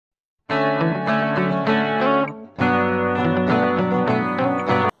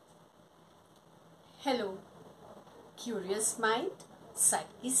curious mind,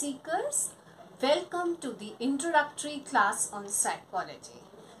 psyche seekers. Welcome to the introductory class on psychology.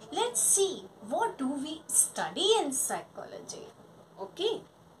 Let's see, what do we study in psychology? Okay.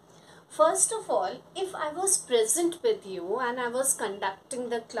 First of all, if I was present with you and I was conducting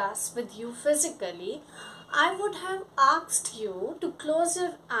the class with you physically, I would have asked you to close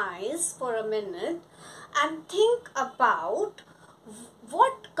your eyes for a minute and think about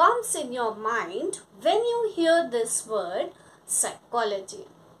what comes in your mind when you hear this word psychology.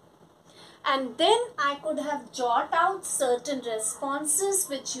 And then I could have jotted out certain responses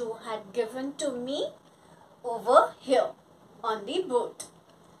which you had given to me over here on the board.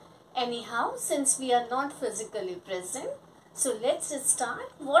 Anyhow, since we are not physically present, so let's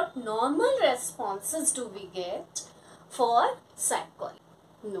start. What normal responses do we get for psychology?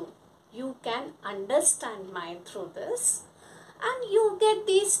 No, you can understand mind through this and you get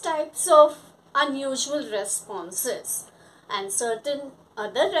these types of unusual responses and certain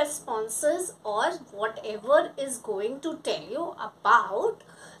other responses or whatever is going to tell you about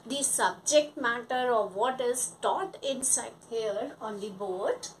the subject matter or what is taught inside here on the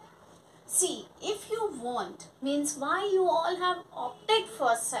board. See, if you want, means why you all have opted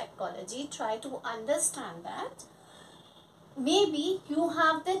for psychology, try to understand that. Maybe you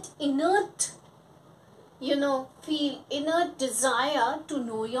have that innate, innate desire to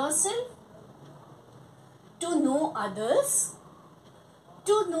know yourself, to know others,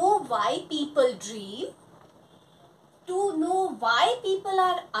 to know why people dream, to know why people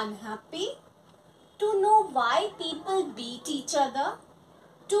are unhappy, to know why people beat each other,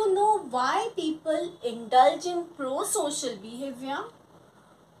 to know why people indulge in pro-social behavior,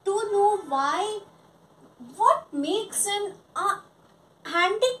 to know what makes a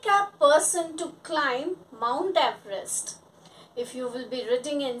handicapped person to climb Mount Everest. If you will be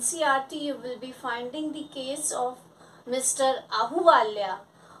reading NCERT, you will be finding the case of Mr. Ahluwalia,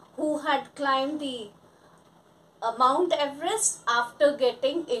 who had climbed the Mount Everest after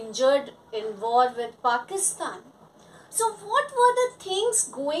getting injured in war with Pakistan. So what were the things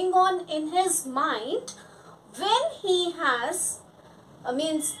going on in his mind when he has,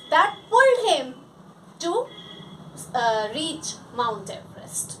 that pulled him to reach Mount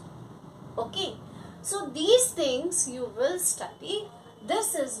Everest? Okay, so these things you will study.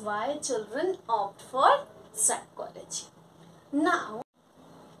 This is why children opt for psychology. Now,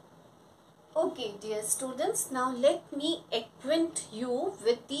 okay dear students, now let me acquaint you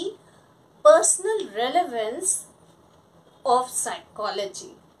with the personal relevance of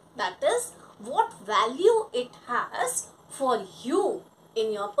psychology, that is what value it has for you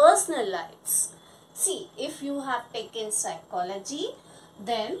in your personal lives. See, if you have taken psychology,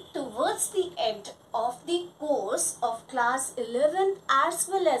 then towards the end of the course of class 11 as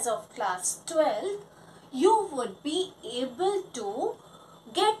well as of class 12, you would be able to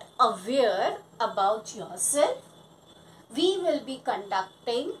get aware about yourself. We will be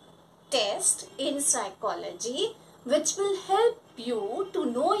conducting tests in psychology which will help you to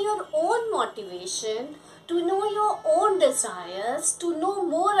know your own motivation, to know your own desires, to know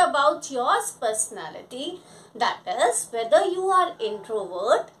more about your personality, that is whether you are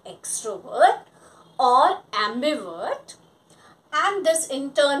introvert, extrovert or ambivert, and this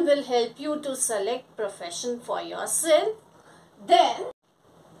in turn will help you to select profession for yourself. Then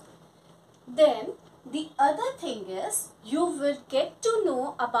the other thing is you will get to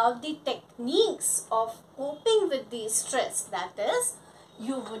know about the techniques of coping with the stress. That is,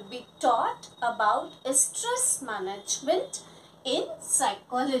 you would be taught about stress management in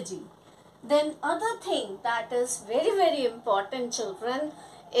psychology. Then other thing that is very, very important, children,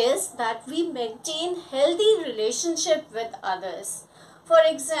 is that we maintain healthy relationship with others. For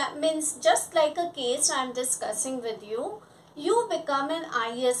example, just like a case I am discussing with you, you become an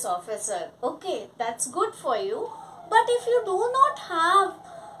IAS officer. Okay, that's good for you. But if you do not have,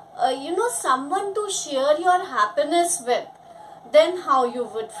 someone to share your happiness with, then how you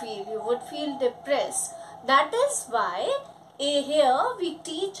would feel? You would feel depressed. That is why here we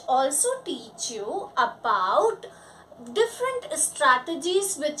also teach you about different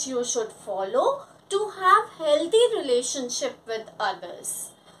strategies which you should follow to have healthy relationship with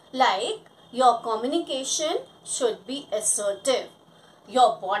others. Like, your communication should be assertive.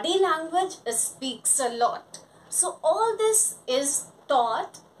 Your body language speaks a lot. So all this is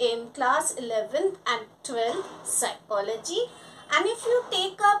taught in class 11 and 12 psychology. And if you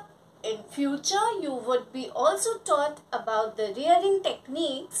take up in future, you would be also taught about the rearing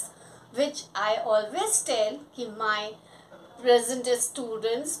techniques, which I always tell my present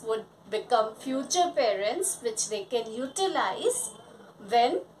students would become future parents, which they can utilize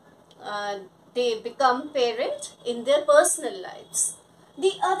when they become parent in their personal lives.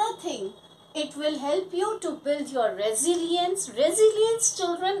 The other thing, it will help you to build your resilience. Resilience,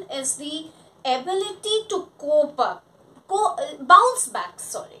 children, is the ability to cope up, bounce back.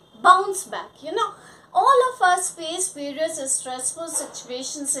 You know, all of us face various stressful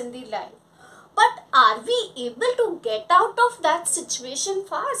situations in the life. But are we able to get out of that situation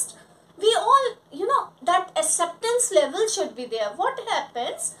fast? We all, you know, that acceptance level should be there. What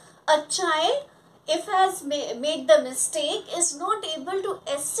happens? A child, if has made the mistake, is not able to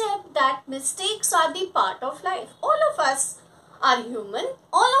accept that mistakes are the part of life. All of us are human.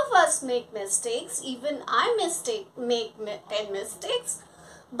 All of us make mistakes. Even I make 10 mistakes.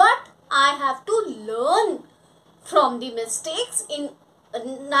 But I have to learn from the mistakes.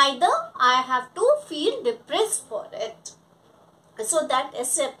 Neither I have to feel depressed for it. So that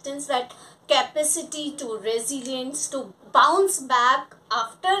acceptance, that capacity to resilience, to bounce back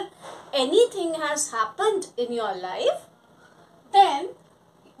after anything has happened in your life, then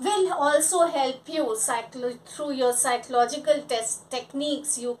will also help you through your psychological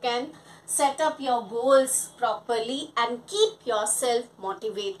techniques. You can set up your goals properly and keep yourself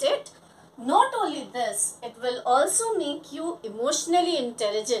motivated. Not only this, it will also make you emotionally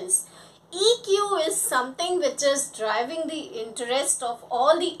intelligent. EQ is something which is driving the interest of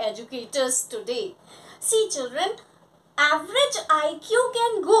all the educators today. See children, average IQ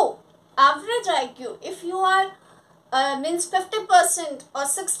can go. Average IQ, if you are means 50% or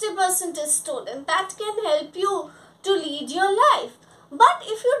 60% is student, that can help you to lead your life. But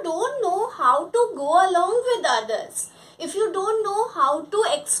if you don't know how to go along with others, if you don't know how to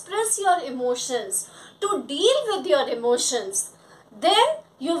express your emotions, to deal with your emotions, then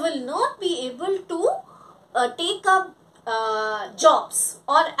you will not be able to take up jobs,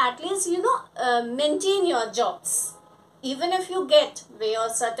 or at least, you know, maintain your jobs. Even if you get your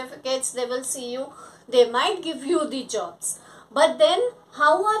certificates, they will see you, they might give you the jobs. But then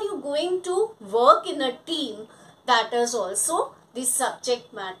how are you going to work in a team? That is also the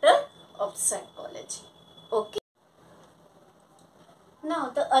subject matter of psychology. Okay. Now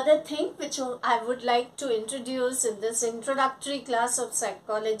the other thing which I would like to introduce in this introductory class of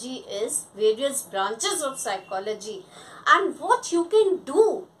psychology is various branches of psychology and what you can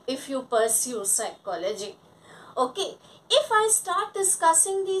do if you pursue psychology. Okay, if I start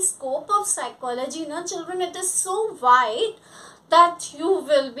discussing the scope of psychology, now children, it is so wide that you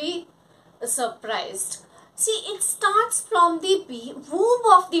will be surprised. See, it starts from the womb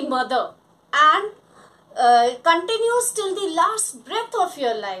of the mother and continues till the last breath of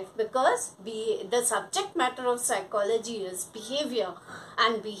your life, because the subject matter of psychology is behavior,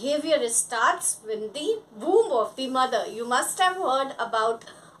 and behavior starts in the womb of the mother. You must have heard about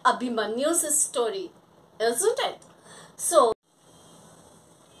Abhimanyu's story, isn't it? So,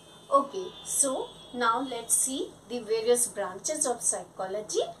 okay, so now let's see the various branches of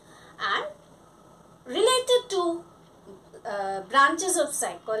psychology, and related to branches of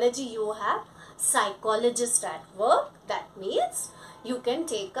psychology, you have psychologist at work. That means you can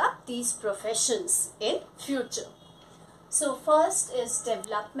take up these professions in future. So first is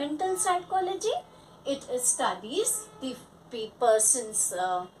developmental psychology. It studies the person's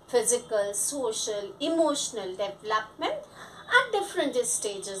physical, social, emotional development at different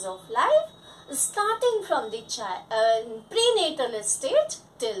stages of life, starting from the prenatal stage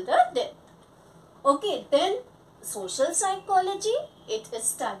till the death. Okay, then social psychology, it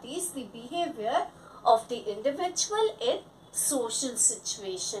studies the behavior of the individual in social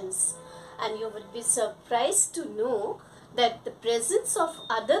situations. And you would be surprised to know that the presence of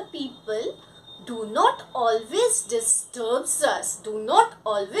other people do not always disturbs us, do not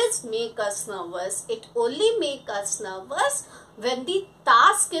always make us nervous. It only makes us nervous when the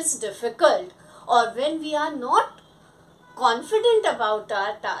task is difficult or when we are not confident about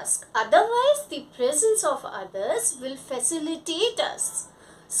our task. Otherwise, the presence of others will facilitate us.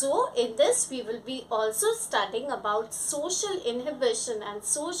 So, in this we will be also studying about social inhibition and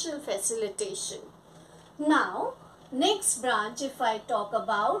social facilitation. Now, next branch if I talk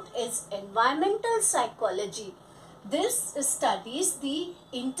about is environmental psychology. This studies the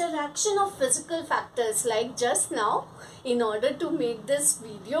interaction of physical factors. Like just now, in order to make this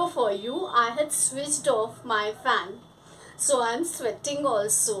video for you, I had switched off my fan. So I am sweating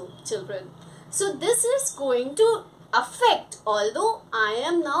also, children. So this is going to affect, although I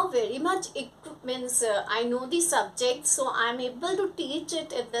am now very much I know the subject, so I am able to teach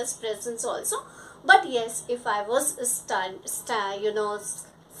it in this presence also. But yes, if I was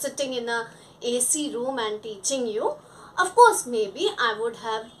sitting in a AC room and teaching you, of course maybe I would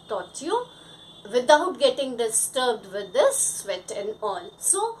have taught you without getting disturbed with this sweat and all.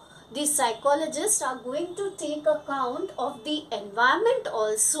 So the psychologists are going to take account of the environment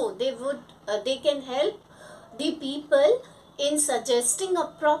also. They can help the people in suggesting a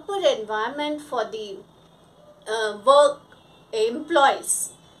proper environment for the work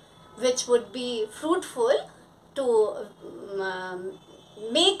employees, which would be fruitful to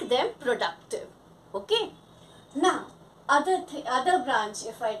make them productive. Okay. Now, other branch,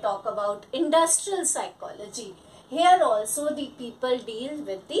 if I talk about industrial psychology, here also the people deal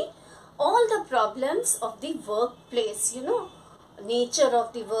with all the problems of the workplace, nature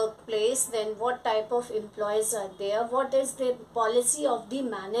of the workplace, then what type of employees are there, what is the policy of the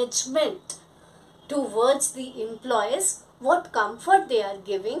management towards the employees, what comfort they are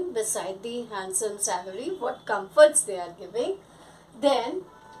giving beside the handsome salary, what comforts they are giving. Then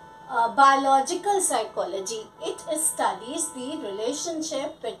biological psychology, it studies the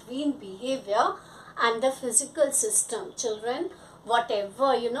relationship between behavior and the physical system. Children,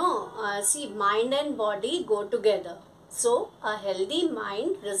 whatever, see, mind and body go together. So, a healthy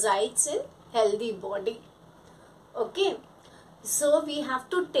mind resides in healthy body. Okay. So, we have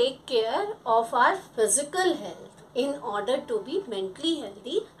to take care of our physical health in order to be mentally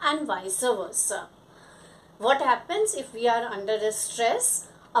healthy and vice versa. What happens if we are under a stress?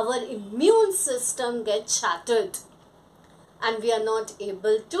 Our immune system gets shattered and we are not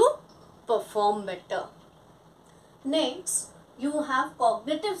able to perform better. Next, you have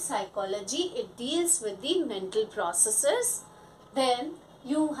cognitive psychology. It deals with the mental processes. Then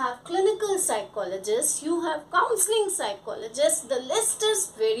you have clinical psychologists, you have counseling psychologists. The list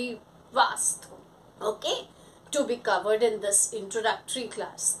is very vast, okay, to be covered in this introductory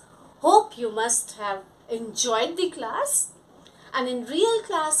class. Hope you must have enjoyed the class. And in real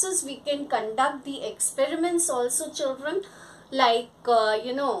classes, we can conduct the experiments also, children. Like,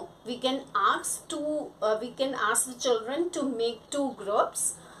 we can ask the children to make two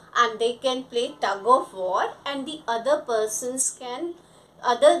groups and they can play tug of war, and the other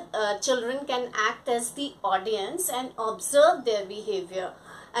children can act as the audience and observe their behavior.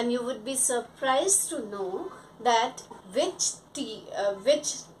 And you would be surprised to know that even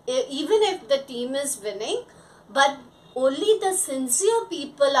if the team is winning, but only the sincere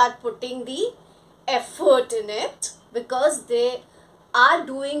people are putting the effort in it, because they are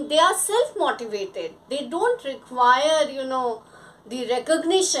self-motivated. They don't require, the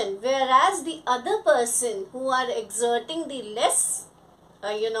recognition, whereas the other person who are exerting the less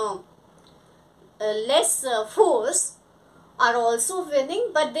force are also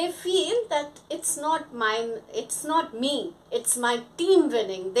winning, but they feel that it's not me, it's my team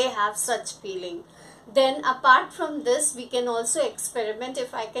winning. They have such feeling. Then apart from this, we can also experiment.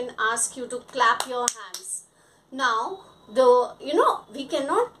 If I can ask you to clap your hands. Now, we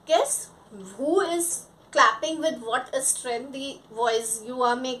cannot guess who is clapping with what strength the voice you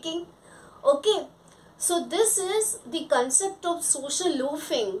are making. Okay. So this is the concept of social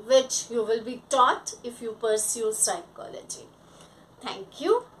loafing, which you will be taught if you pursue psychology. Thank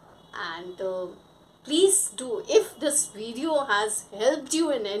you. And please do, if this video has helped you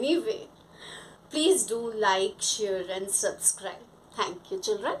in any way, please do like, share and subscribe. Thank you,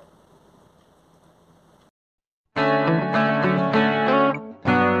 children.